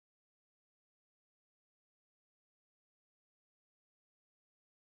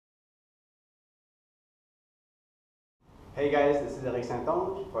Hey guys, this is Eric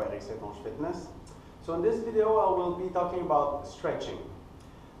Saint-Onge for Eric Saint-Onge Fitness. So in this video I will be talking about stretching.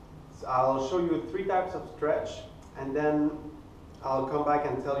 So I'll show you 3 types of stretch and then I'll come back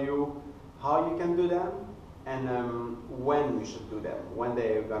and tell you how you can do them and when you should do them, when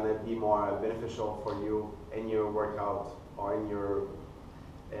they're going to be more beneficial for you in your workout or in your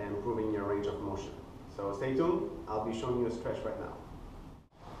improving your range of motion. So stay tuned, I'll be showing you a stretch right now.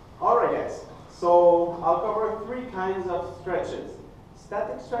 Alright guys, so I'll cover 3 kinds of stretches.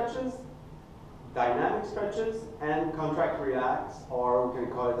 Static stretches, dynamic stretches, and contract relax, or we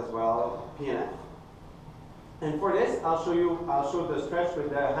can call it as well PNF. And for this, I'll show the stretch with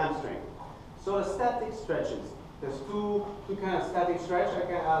the hamstring. So the static stretches, there's two kinds of static stretch.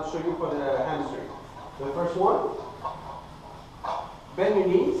 I'll show you for the hamstring. The first one, bend your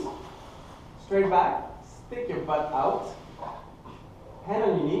knees, straight back, stick your butt out, hand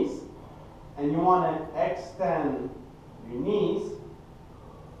on your knees, and you want to extend your knees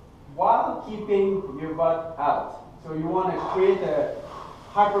while keeping your butt out. So you want to create a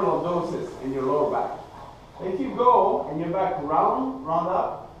hyperlordosis in your lower back. If you go and your back round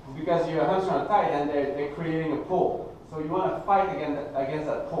up, it's because your hamstrings are tight and they're creating a pull. So you want to fight against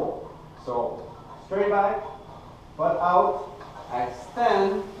that pull. So straight back, butt out,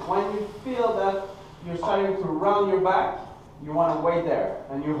 extend. When you feel that you're starting to round your back, you want to wait there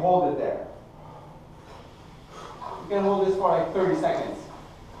and you hold it there. You can hold this for like 30 seconds.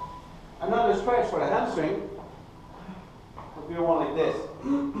 Another stretch for the hamstring would be one like this.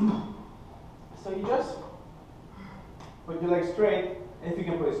 So you just put your leg straight. If you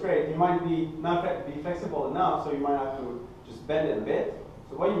can put it straight, you might not be flexible enough, so you might have to just bend it a bit.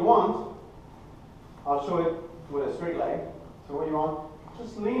 So what you want, I'll show it with a straight leg. So what you want,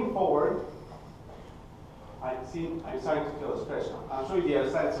 just lean forward. I'm starting to feel a stretch now. I'll show you the other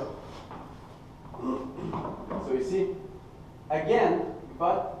side. So you see, again,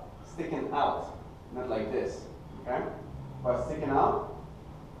 butt sticking out, not like this, okay? Butt sticking out.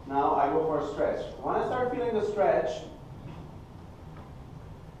 Now I go for a stretch. When I start feeling the stretch,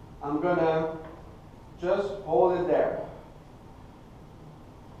 I'm gonna just hold it there.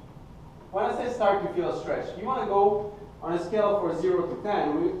 When I say start to feel a stretch, you wanna go on a scale for 0 to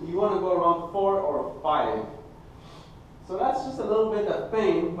 10, you wanna go around 4 or 5. So that's just a little bit of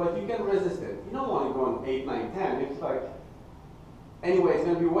pain, but you can resist it. You don't want to go on 8, 9, 10. It's like, anyway, it's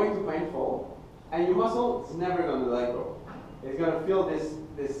going to be way too painful, and your muscle is never going to let go. It's going to feel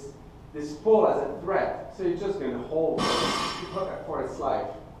this pull as a threat, so you're just going to hold it for its life.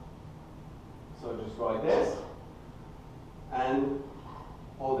 So just go like this, and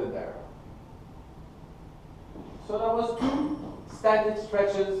hold it there. So that was 2 static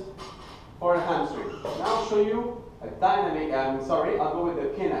stretches for the hamstring. Now I'll show you a dynamic, I'll go with the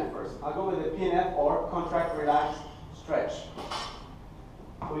PNF first. I'll go with the PNF or contract relax stretch.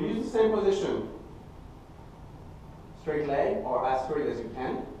 So use the same position. Straight leg or as straight as you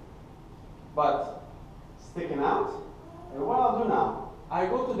can, but sticking out. And what I'll do now, I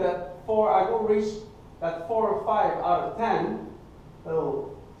go to that 4, I go reach that 4 or 5 out of 10,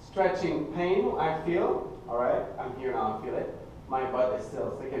 little stretching pain I feel. All right, I'm here now, I feel it. My butt is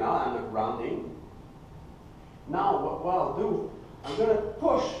still sticking out, I'm not rounding. Now what I'll do, I'm going to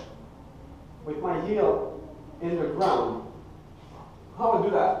push with my heel in the ground. How do I do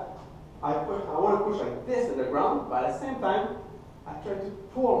that? I want to push like this in the ground, but at the same time, I try to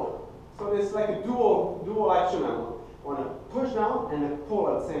pull. So it's like a dual action. I want to push down and then pull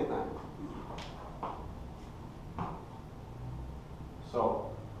at the same time.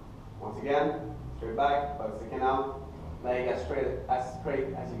 So once again, straight back, butt sticking out, leg as straight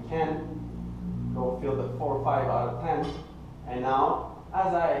as you can. Go feel the 4 or 5 out of 10. And now,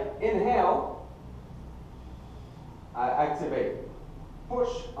 as I inhale, I activate. Push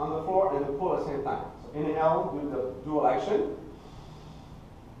on the floor and pull at the same time. So inhale, do the dual action.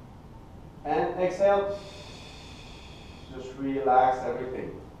 And exhale, just relax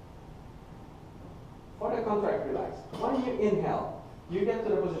everything. For the contract relax, when you inhale, you get to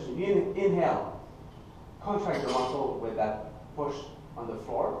the position, you inhale, contract the muscle with that push on the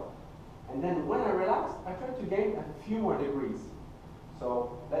floor. And then when I relax, I try to gain a few more degrees.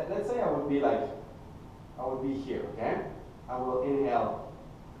 So let's say I would be here, okay? I will inhale,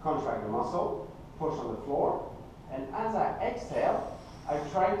 contract the muscle, push on the floor. And as I exhale, I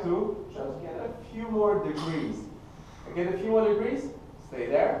try to just get a few more degrees. I get a few more degrees, stay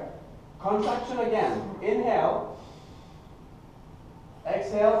there. Contraction again, inhale,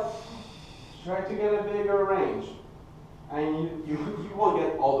 exhale, try to get a bigger range. And you won't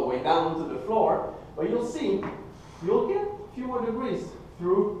get all the way down to the floor, but you'll see, you'll get a few more degrees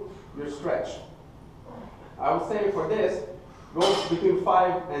through your stretch. I would say for this, go between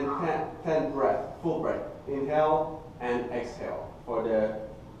 5 and 10 breath, full breath. Inhale and exhale for the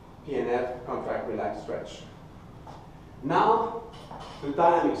PNF, contract, relax, stretch. Now, the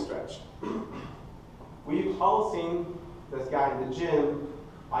dynamic stretch. We've all seen this guy in the gym.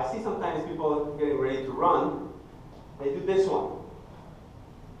 I see sometimes people getting ready to run. They do this one.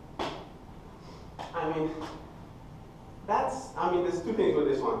 There's two things with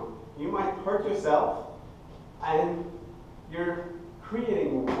this one. You might hurt yourself, and you're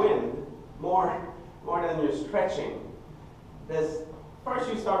creating wind more than you're stretching.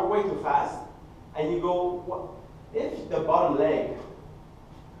 First you start way too fast, and you go, if the bottom leg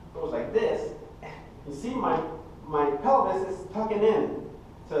goes like this, you see my pelvis is tucking in.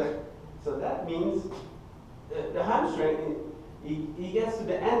 So that means the hamstring, he gets to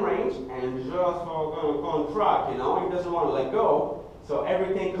the end range and just going to contract, he doesn't want to let go, so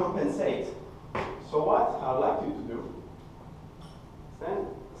everything compensates. So what I'd like you to do,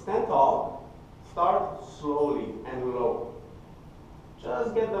 stand tall, start slowly and low.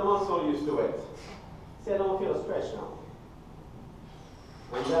 Just get the muscle used to it. See, I don't feel a stretch now.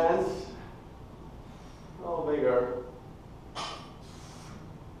 And then, a little bigger.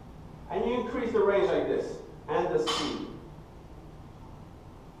 And you increase the range like this, and the speed.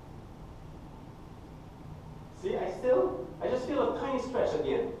 See, I just feel a tiny stretch at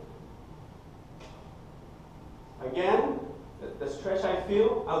the end. Again, the stretch I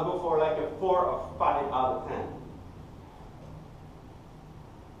feel, I'll go for like a 4 or 5 out of 10.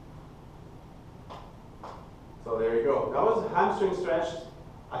 So there you go. That was a hamstring stretch.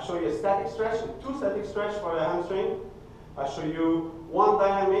 I show you a static stretch, 2 static stretch for the hamstring. I show you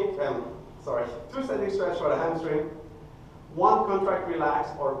 2 static stretch for the hamstring, 1 contract relax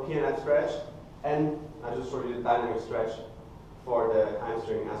or PNF stretch, and I just showed you the dynamic stretch for the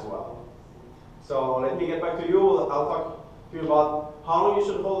hamstring as well. So let me get back to you. I'll talk to you about how long you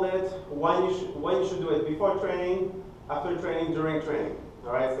should hold it, when you should do it before training, after training, during training.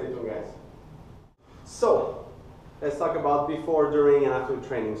 All right, stay tuned, guys. So let's talk about before, during, and after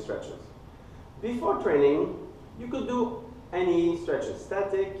training stretches. Before training, you could do any stretches,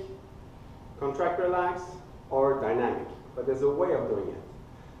 static, contract relax, or dynamic, but there's a way of doing it.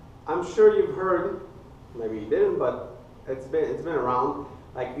 I'm sure you've heard, maybe you didn't, but it's been around,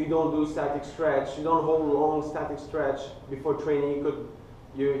 like you don't do static stretch, you don't hold long static stretch before training.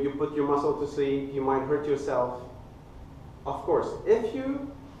 You put your muscle to sleep, you might hurt yourself. Of course, if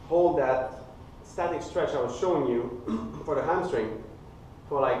you hold that static stretch I was showing you for the hamstring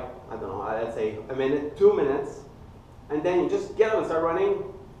for like, I don't know, let's say a minute, 2 minutes, and then you just get up and start running,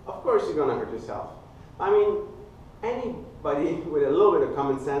 of course you're gonna hurt yourself. Anybody with a little bit of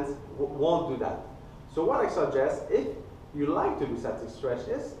common sense won't do that. So what I suggest, if you like to do static stretch,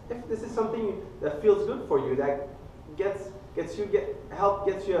 is if this is something that feels good for you, that gets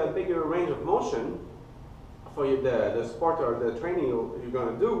you a bigger range of motion for you, the sport or the training you're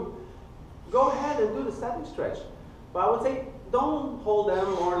gonna do, go ahead and do the static stretch. But I would say don't hold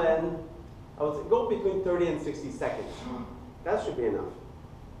them more than, I would say go between 30 and 60 seconds. That should be enough.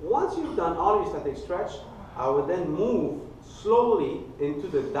 Once you've done all your static stretch, I would then move slowly into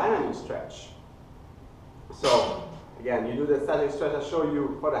the dynamic stretch. So again, you do the static stretch I show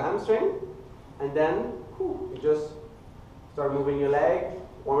you for the hamstring, and then you just start moving your leg,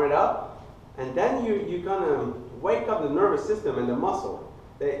 warm it up, and then you're gonna wake up the nervous system and the muscle.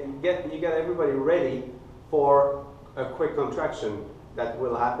 You get everybody ready for a quick contraction that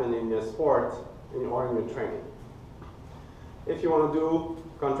will happen in your sport or in your training. If you want to do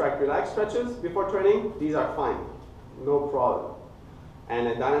contract relax stretches before training, these are fine, no problem. And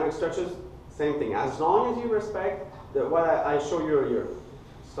the dynamic stretches, same thing. As long as you respect what I showed you earlier.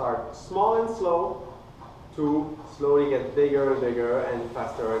 Start small and slow to slowly get bigger and bigger and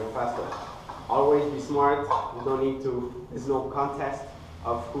faster. Always be smart. You don't need to, there's no contest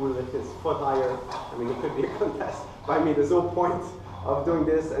of who will lift his foot higher. It could be a contest, but there's no point of doing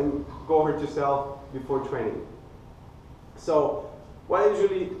this and go hurt yourself before training. So what I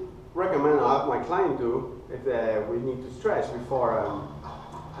usually recommend I have my client do if we need to stretch before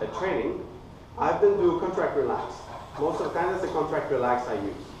a training, I have them do contract relax. Most of the time it's a contract relax I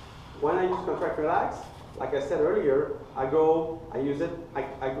use. When I use contract relax, like I said earlier, I use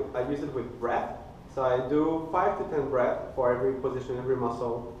it with breath. So I do 5 to 10 breaths for every position, every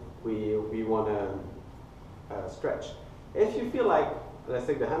muscle we want to stretch. If you feel like, let's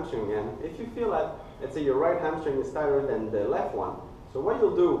take the hamstring again, if you feel like, let's say your right hamstring is tighter than the left one, so what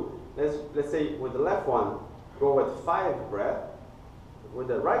you'll do, let's say with the left one, go with 5 breaths, with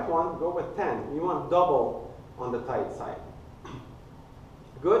the right one, go with 10. You want double on the tight side.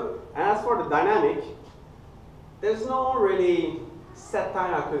 Good. And as for the dynamic, there's no really set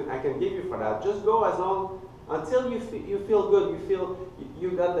time I can give you for that. Just go as long until you feel good. You feel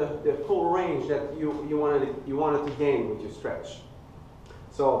you got the full range that you wanted to gain with your stretch.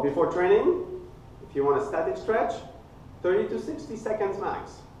 So before training, if you want a static stretch, 30 to 60 seconds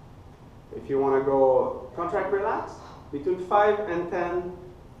max. If you want to go contract relax, between 5 and 10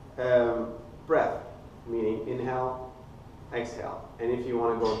 breath, meaning inhale, exhale. And if you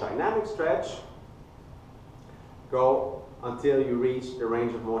want to go dynamic stretch, go until you reach the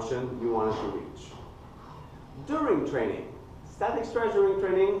range of motion you wanted to reach. During training, static stretch during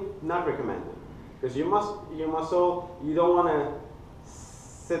training, not recommended. Because your muscle, you don't want to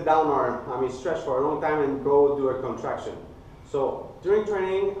sit down or stretch for a long time and go do a contraction. So during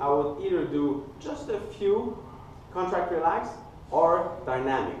training, I would either do just a few contract relax or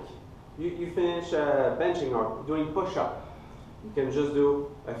dynamic. You finish benching or doing push-up. You can just do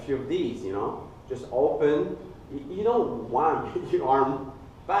a few of these, just open. You don't want your arm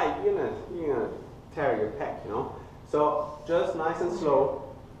back, you're gonna tear your pec, So just nice and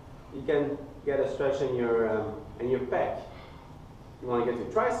slow, you can get a stretch in your pec. You want to get your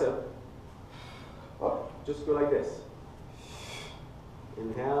tricep, just go like this.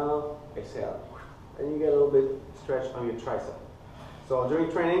 Inhale, exhale, and you get a little bit stretch on your tricep. So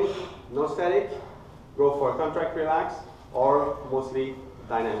during training, no static, go for contract relax or mostly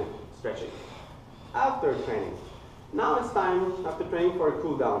dynamic stretching. After training, now it's time after training for a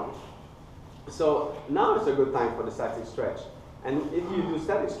cool down. So now it's a good time for the static stretch. And if you do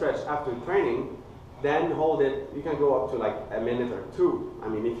static stretch after training, then hold it. You can go up to like a minute or two.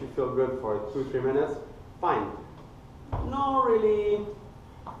 If you feel good for 2-3 minutes, fine. No really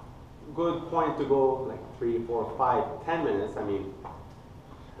good point to go like 3, 4, 5, 10 minutes.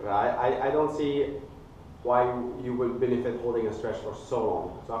 I don't see why you would benefit holding a stretch for so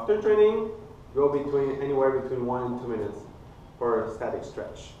long. So after training, go anywhere between 1 and 2 minutes for a static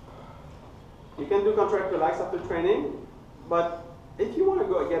stretch. You can do contract relax after training, but if you want to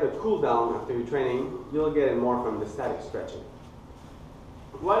go get a cool down after your training, you'll get it more from the static stretching.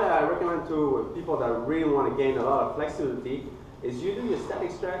 What I recommend to people that really want to gain a lot of flexibility is you do your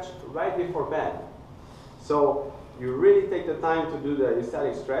static stretch right before bed. So you really take the time to do your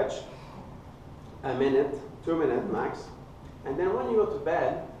static stretch, a minute, 2 minutes max, and then when you go to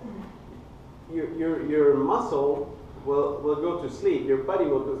bed, your muscle will go to sleep. Your body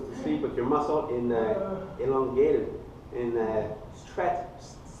will go to sleep with your muscle in elongated, in a stretch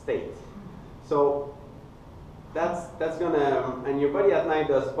state. So that's gonna, and your body at night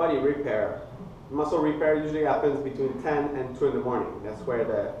does body repair. Muscle repair usually happens between 10 and 2 in the morning. That's where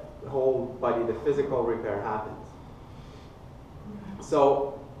the whole body, the physical repair happens.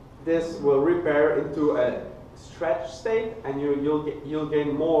 So this will repair into a stretch state, and you'll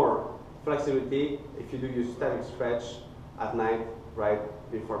gain more flexibility if you do your static stretch at night right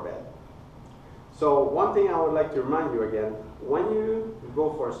before bed. So one thing I would like to remind you again, when you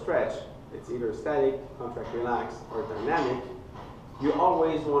go for a stretch, it's either static, contract relax, or dynamic, you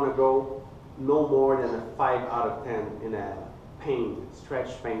always want to go no more than a 5 out of 10 in a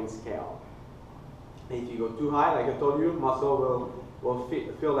stretch pain scale. If you go too high, like I told you, muscle will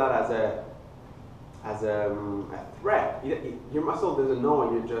feel that as a threat. Your muscle doesn't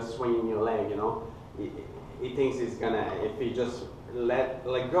know you're just swinging your leg, It thinks it's gonna, if you just let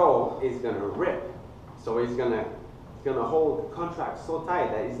go, it's gonna rip. So it's gonna hold contract so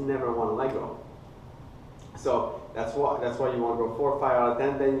tight that it's never want to let go. So that's why you want to go 4 or 5 out of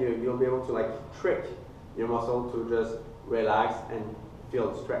 10. Then you'll be able to trick your muscle to just relax and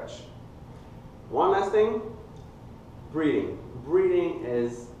feel the stretch. One last thing, breathing. Breathing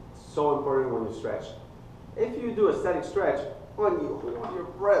is so important when you stretch. If you do a static stretch, when you hold your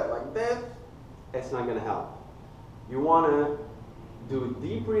breath like this, it's not going to help. You want to do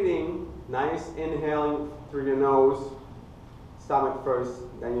deep breathing, nice inhaling through your nose, stomach first,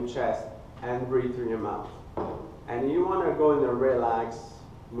 then your chest, and breathe through your mouth. And you want to go in a relaxed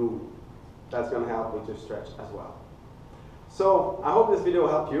mood. That's going to help with your stretch as well. So I hope this video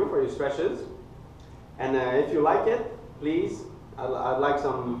helped you for your stretches. And if you like it, please, I'd like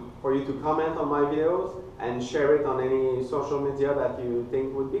for you to comment on my videos and share it on any social media that you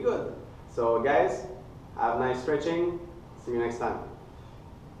think would be good. So guys, have nice stretching. See you next time.